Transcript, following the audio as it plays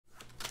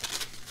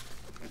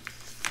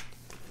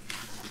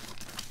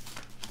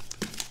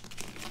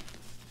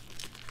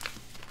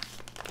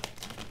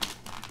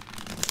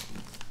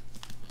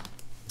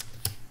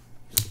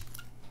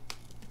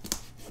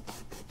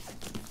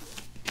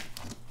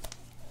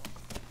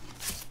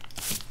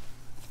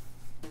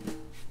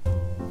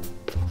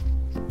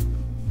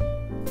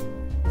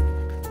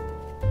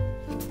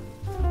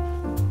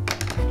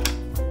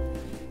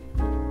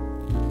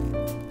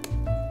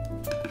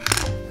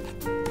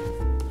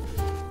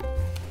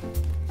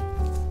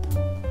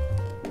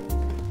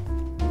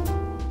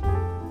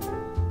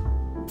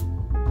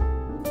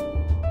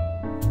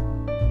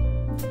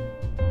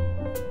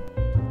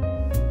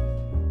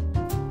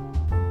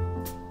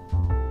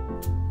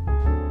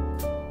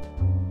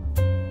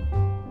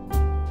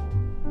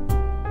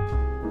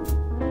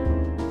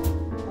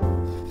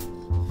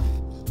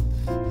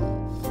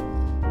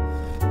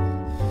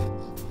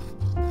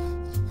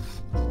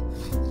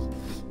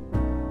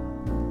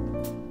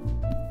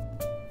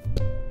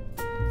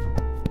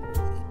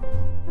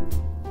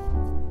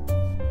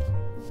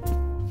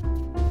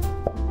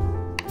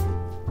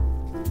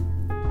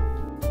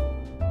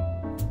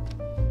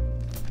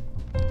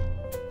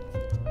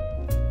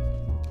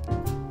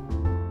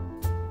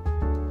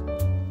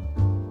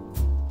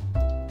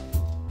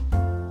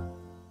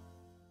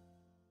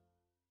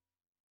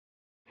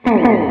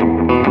Hi,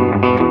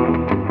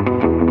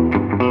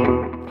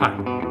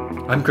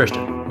 I'm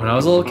Christian. When I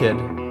was a little kid,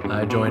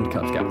 I joined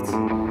Cub Scouts.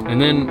 And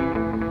then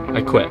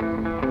I quit.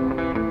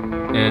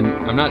 And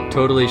I'm not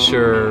totally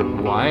sure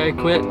why I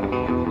quit,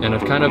 and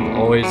I've kind of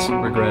always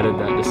regretted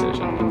that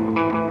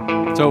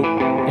decision. So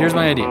here's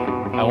my idea.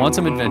 I want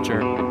some adventure,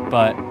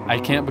 but I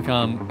can't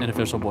become an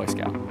official Boy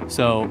Scout.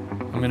 So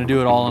I'm gonna do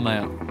it all on my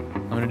own.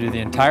 I'm gonna do the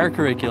entire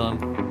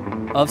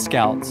curriculum of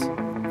Scouts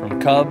from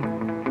Cub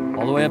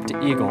all the way up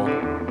to Eagle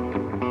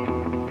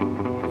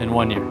in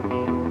 1 year.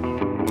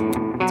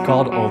 It's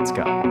called Old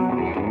Scout.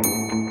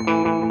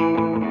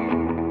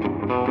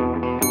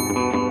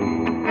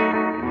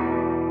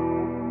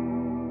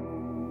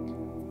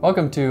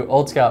 Welcome to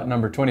Old Scout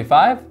number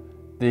 25,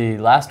 the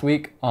last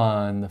week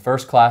on the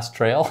first class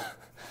trail.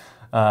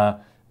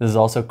 This is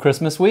also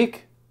Christmas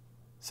week,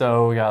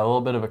 so we got a little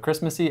bit of a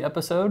Christmassy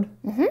episode.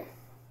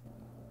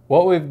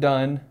 What we've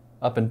done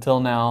up until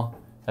now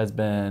has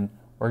been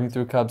working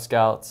through Cub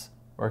Scouts,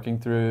 working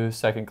through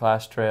second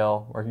class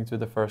trail, working through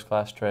the first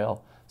class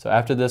trail. So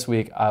after this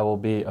week, I will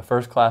be a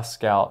first class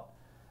scout.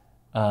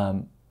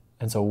 And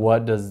so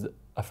what does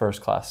a first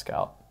class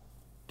scout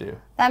do?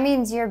 That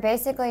means you're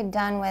basically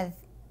done with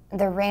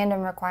the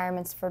random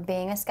requirements for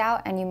being a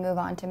scout and you move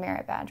on to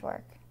merit badge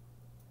work.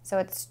 So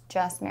it's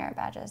just merit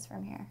badges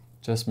from here.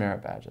 Just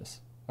merit badges,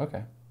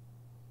 okay.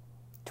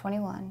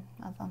 21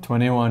 of them.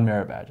 21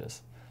 merit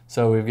badges.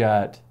 So we've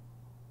got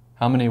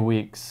how many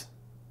weeks?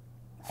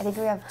 I think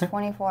we have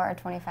 24 or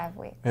 25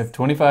 weeks. We have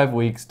 25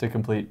 weeks to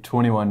complete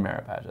 21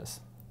 merit badges.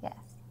 Yes.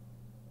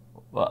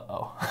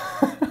 Uh-oh.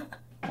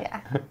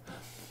 Yeah.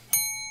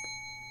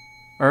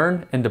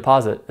 Earn and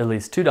deposit at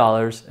least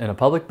 $2 in a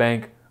public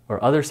bank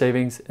or other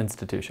savings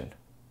institution.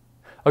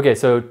 Okay,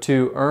 so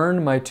to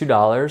earn my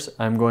 $2,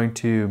 I'm going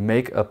to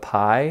make a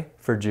pie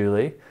for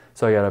Julie.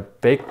 So I gotta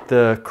bake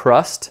the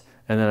crust,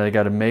 and then I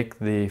gotta make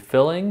the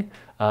filling,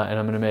 and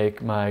I'm gonna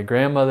make my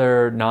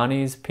grandmother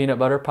Nanie's peanut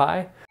butter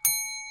pie.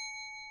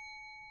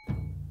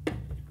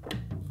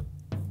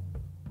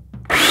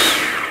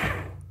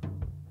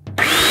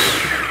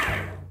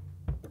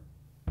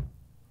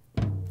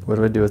 What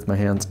do I do with my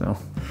hands now?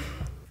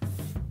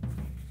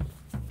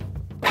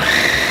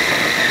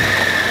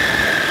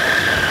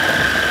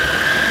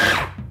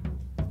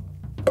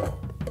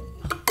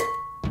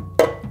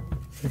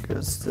 There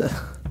goes the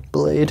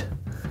blade.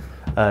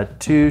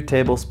 2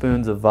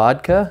 tablespoons of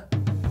vodka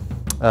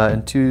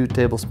and 2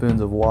 tablespoons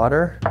of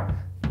water.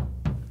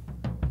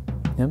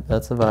 Yep,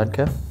 that's the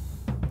vodka.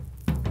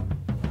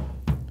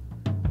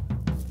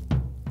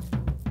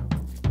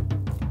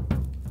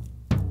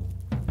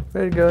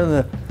 Ready to go in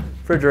the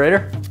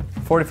refrigerator,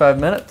 45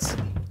 minutes.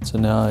 So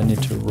now I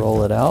need to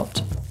roll it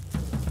out.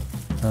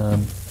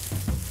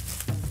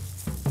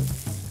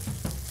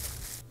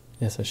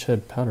 Yes, I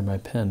should powder my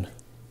pen.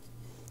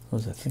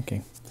 What was I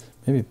thinking?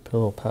 Maybe put a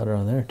little powder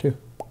on there too.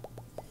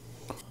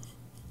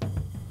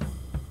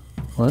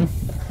 1.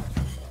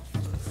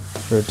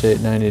 Rotate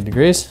 90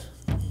 degrees.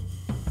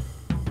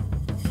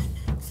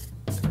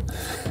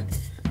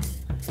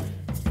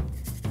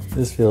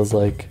 This feels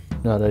like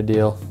not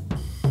ideal.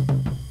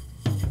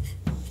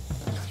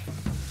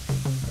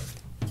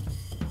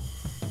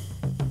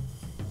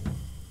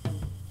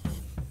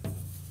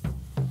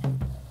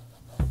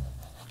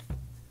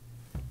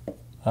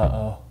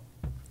 Uh-oh.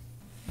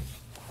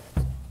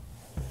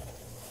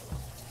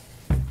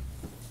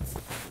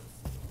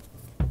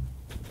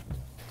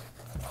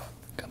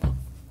 Come on.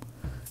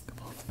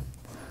 Come on.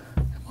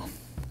 Come on.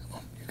 Come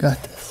on. You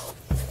got this.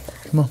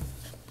 Come on.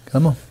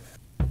 Come on.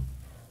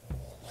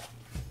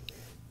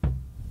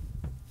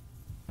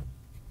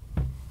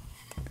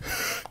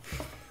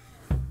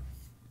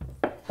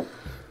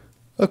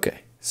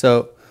 Okay,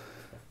 so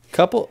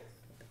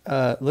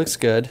looks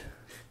good.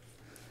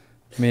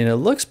 I mean, it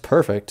looks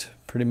perfect,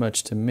 pretty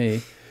much to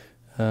me.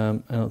 I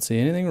don't see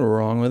anything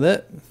wrong with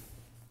it.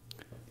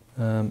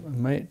 I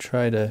might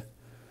try to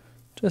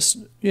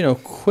just,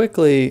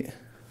 quickly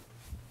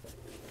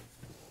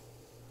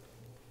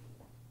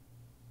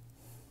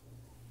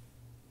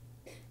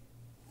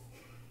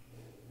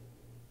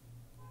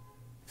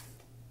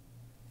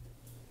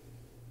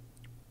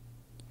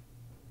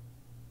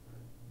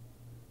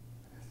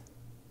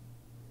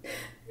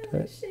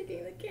I'm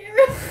shaking the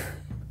camera.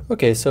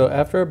 Okay, so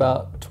after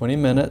about 20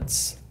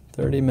 minutes,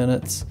 30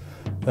 minutes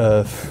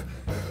of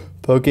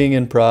poking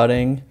and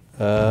prodding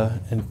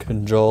and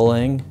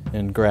cajoling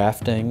and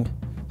grafting,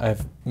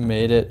 I've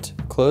made it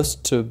close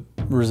to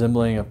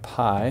resembling a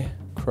pie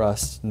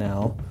crust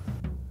now.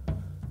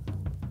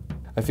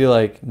 I feel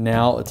like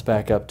now it's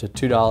back up to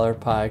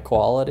 $2 pie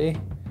quality,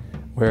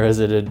 whereas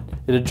it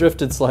had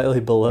drifted slightly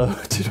below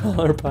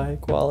 $2 pie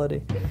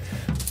quality.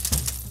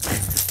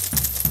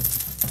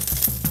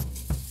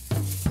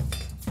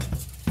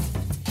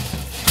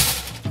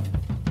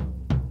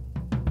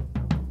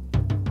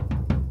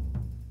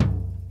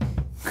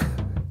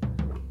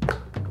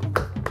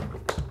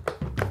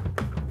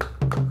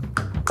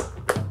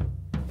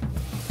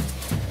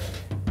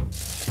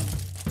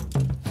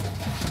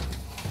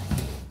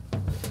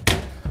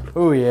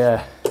 Oh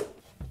yeah.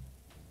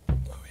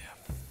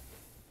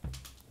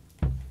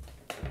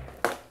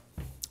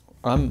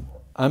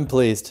 I'm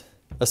pleased,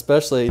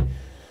 especially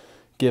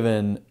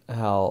given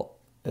how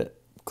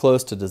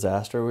close to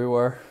disaster we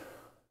were.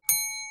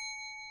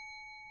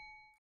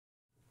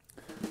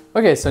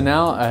 Okay, so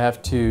now I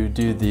have to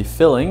do the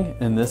filling,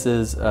 and this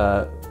is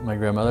my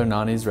grandmother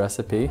Nanie's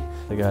recipe.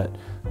 I got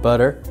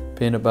butter,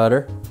 peanut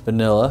butter,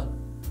 vanilla,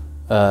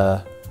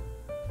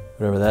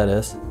 whatever that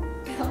is.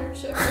 Powdered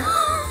sugar.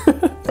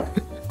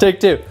 Take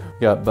two.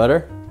 We got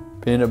butter,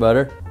 peanut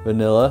butter,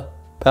 vanilla,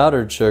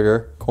 powdered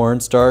sugar,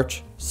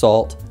 cornstarch,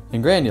 salt,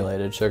 and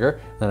granulated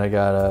sugar. Then I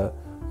got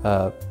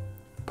a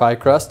pie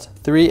crust,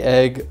 3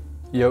 egg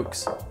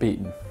yolks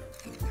beaten.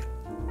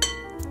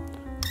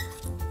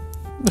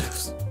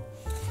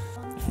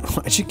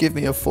 Why'd you give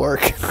me a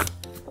fork?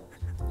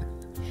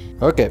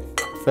 Okay,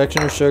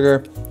 confectioner's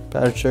sugar,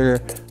 powdered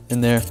sugar in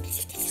there.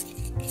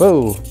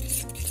 Whoa.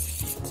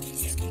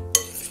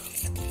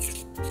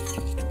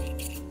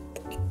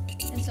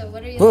 And so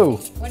what are you Whoa.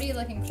 What are you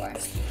looking for?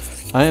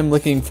 I am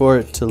looking for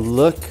it to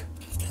look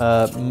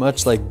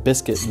much like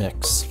biscuit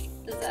mix.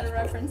 Is that a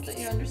reference that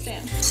you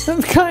understand?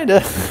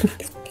 Kinda.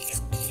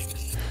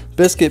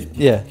 Biscuit,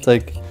 yeah, it's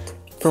like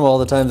from all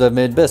the times I've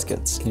made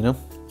biscuits, you know?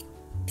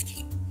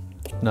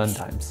 None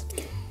times.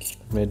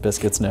 I've made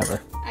biscuits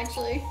never.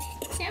 Actually,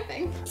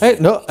 camping. Hey,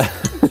 no,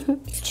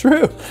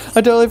 true.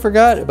 I totally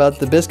forgot about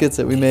the biscuits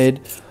that we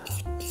made.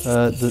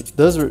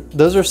 Those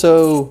are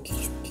so,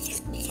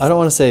 I don't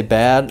want to say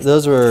bad.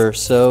 Those were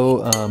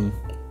so,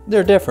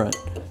 they're different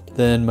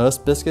than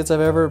most biscuits I've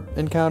ever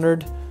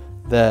encountered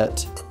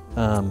that,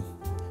 I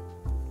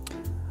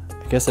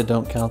guess I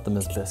don't count them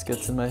as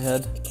biscuits in my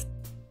head.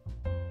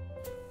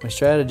 My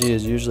strategy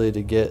is usually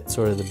to get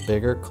sort of the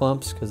bigger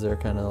clumps because they're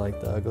kind of like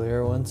the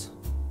uglier ones.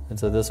 And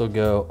so this will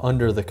go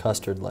under the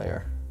custard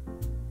layer.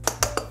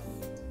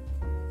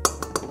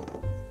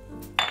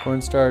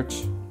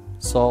 Cornstarch,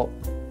 salt,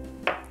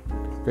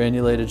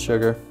 granulated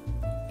sugar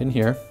in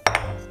here.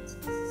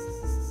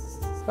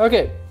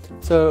 Okay,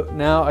 so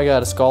now I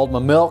gotta scald my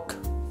milk.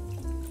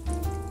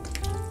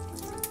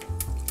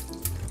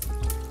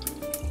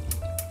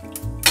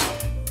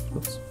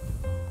 Oops.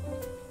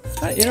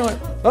 You know what?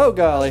 Oh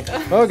golly,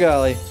 oh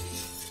golly.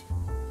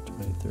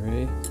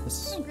 23.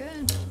 This. Oh,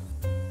 good.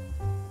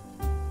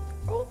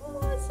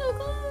 Oh, it's so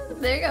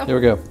good. There you go. There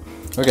we go.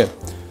 Okay,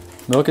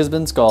 milk has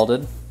been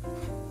scalded.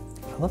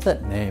 I love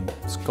that name,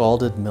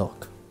 scalded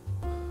milk.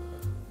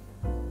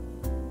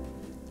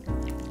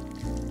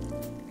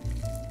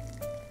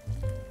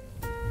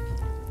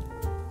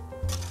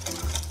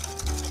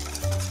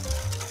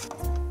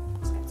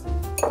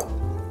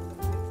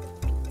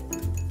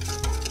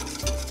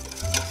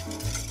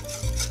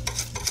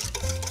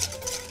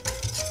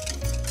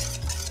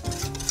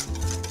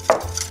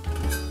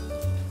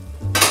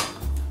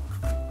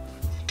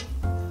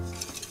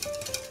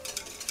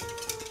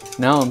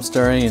 Now I'm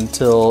stirring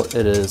until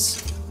it is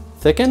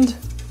thickened.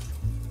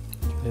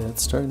 Yeah,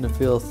 it's starting to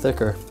feel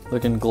thicker.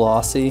 Looking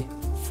glossy,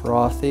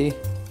 frothy,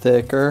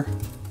 thicker.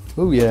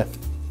 Ooh yeah.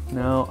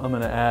 Now I'm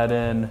gonna add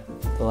in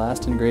the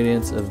last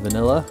ingredients of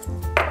vanilla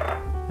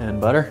and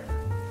butter.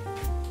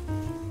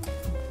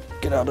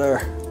 Get out there,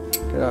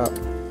 get out.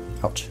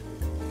 Ouch.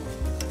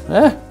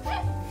 Ah,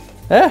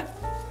 ah.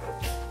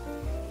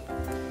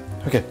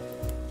 Okay,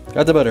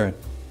 got the butter in.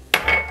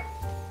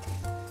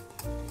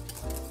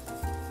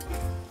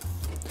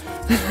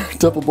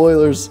 Double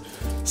boilers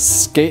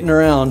skating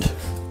around.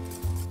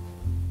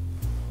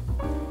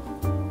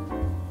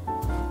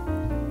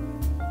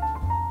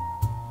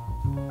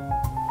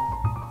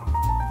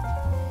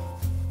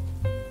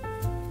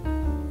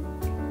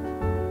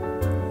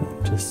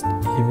 Just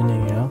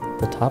evening out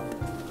the top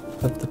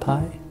of the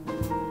pie.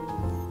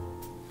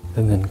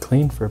 And then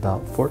clean for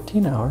about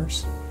 14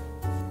 hours.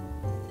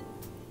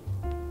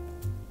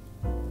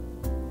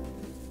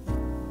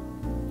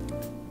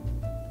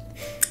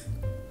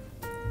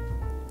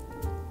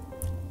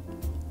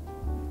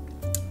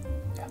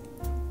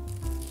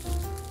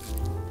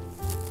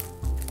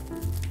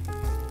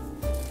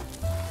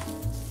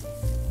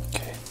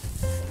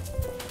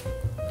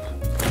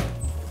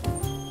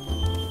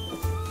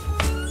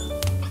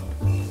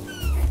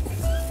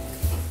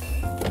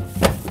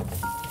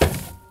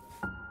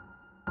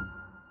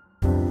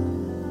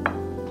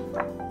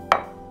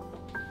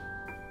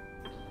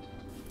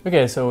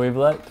 Okay, so we've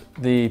let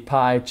the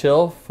pie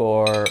chill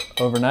for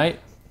overnight,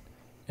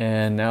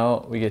 and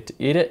now we get to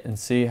eat it and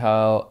see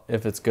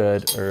if it's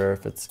good or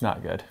if it's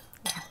not good.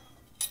 Yeah.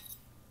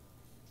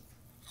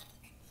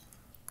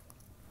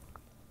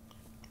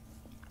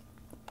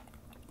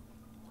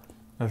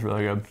 That's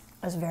really good.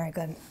 That's very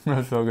good.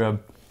 That's so good.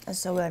 That's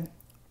so good.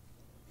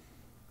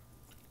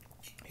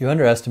 You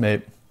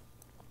underestimate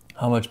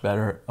how much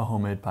better a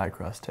homemade pie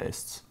crust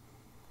tastes.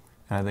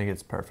 And I think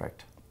it's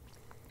perfect.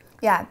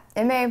 Yeah,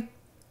 it may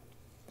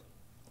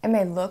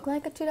look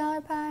like a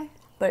 $2 pie,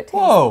 but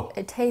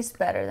it tastes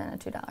better than a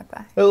 $2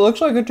 pie. It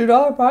looks like a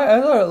 $2 pie?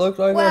 I thought it looked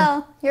like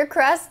Well, your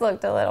crust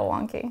looked a little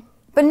wonky.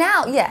 But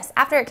now, yes,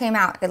 after it came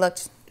out, it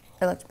looked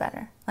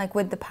better. Like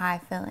with the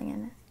pie filling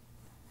in it.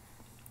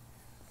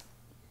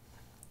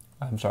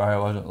 I'm sorry I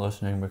wasn't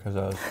listening because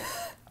I was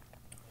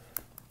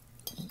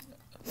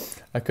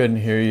I couldn't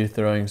hear you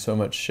throwing so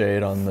much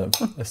shade on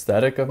the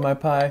aesthetic of my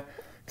pie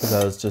because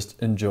I was just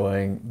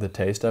enjoying the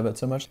taste of it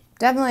so much.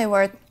 Definitely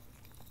worth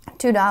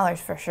 $2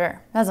 for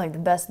sure. That's like the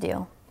best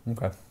deal.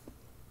 Okay.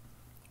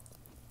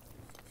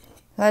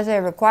 That's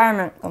a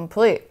requirement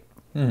complete.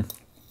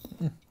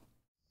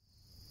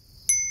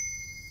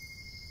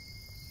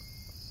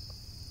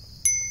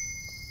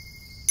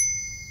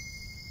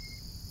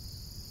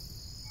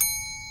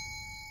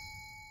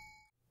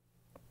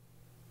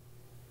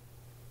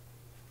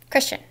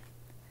 Christian,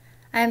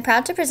 I am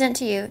proud to present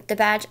to you the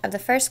badge of the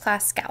First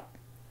Class Scout.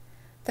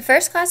 The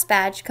First Class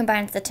badge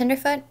combines the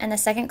Tenderfoot and the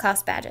Second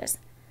Class badges.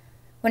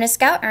 When a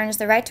scout earns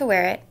the right to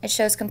wear it, it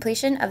shows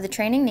completion of the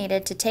training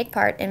needed to take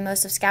part in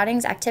most of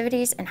Scouting's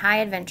activities and high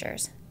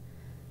adventures.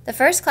 The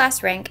First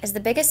Class rank is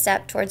the biggest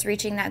step towards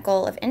reaching that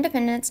goal of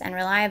independence and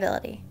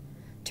reliability.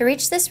 To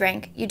reach this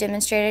rank, you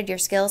demonstrated your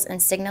skills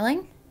in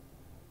signaling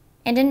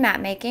and in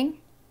map making,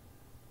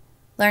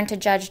 learned to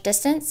judge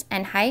distance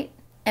and height,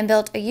 and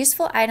built a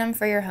useful item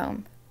for your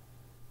home.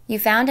 You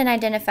found and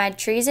identified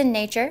trees in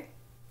nature,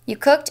 you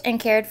cooked and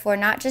cared for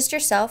not just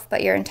yourself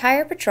but your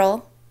entire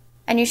patrol,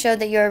 and you showed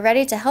that you are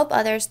ready to help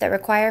others that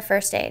require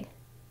first aid.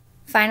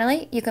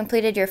 Finally, you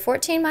completed your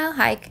 14-mile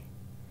hike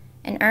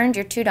and earned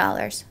your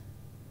 $2.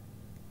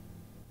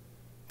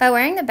 By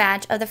wearing the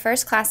badge of the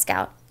First Class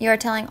Scout, you are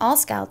telling all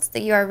scouts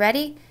that you are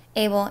ready,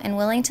 able, and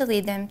willing to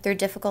lead them through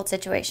difficult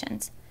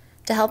situations,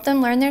 to help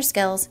them learn their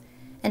skills,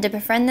 and to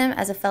befriend them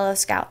as a fellow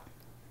scout.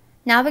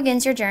 Now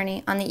begins your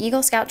journey on the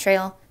Eagle Scout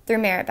Trail through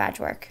merit badge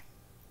work.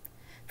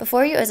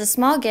 Before you is a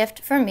small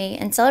gift from me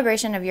in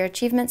celebration of your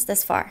achievements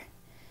this far.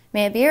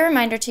 May it be a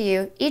reminder to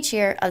you each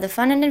year of the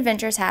fun and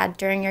adventures had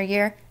during your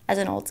year as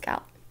an old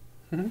scout.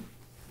 I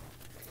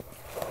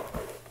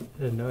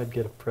didn't know I'd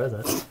get a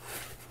present.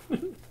 I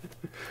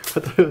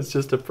thought it was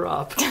just a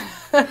prop.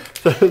 I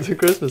thought it was a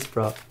Christmas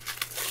prop.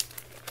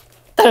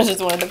 That was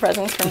just one of the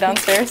presents from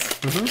downstairs.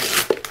 Ooh.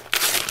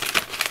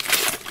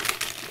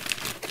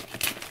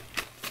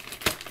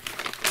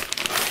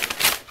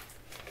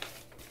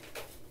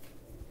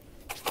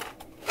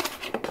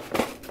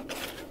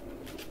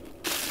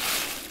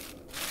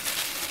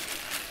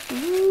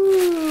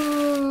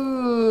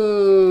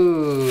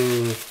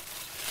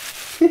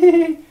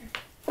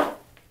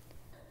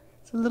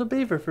 It's a little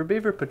beaver for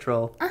Beaver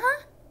Patrol.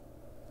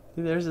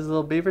 See, there's his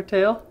little beaver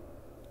tail.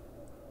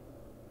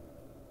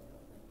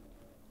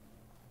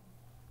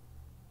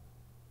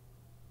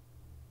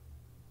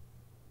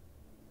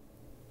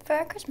 For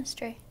our Christmas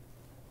tree.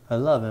 I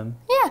love him.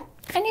 Yeah,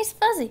 and he's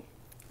fuzzy.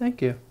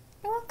 Thank you.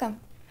 You're welcome.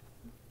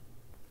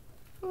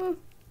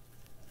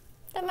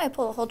 That might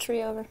pull a whole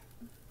tree over.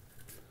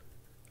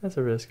 That's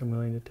a risk I'm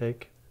willing to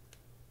take.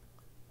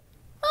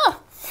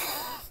 Oh!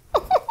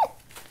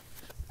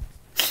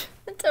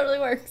 It totally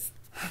works.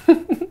 All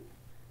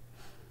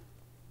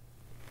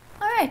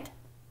right.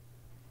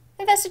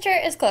 Investiture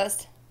is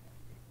closed.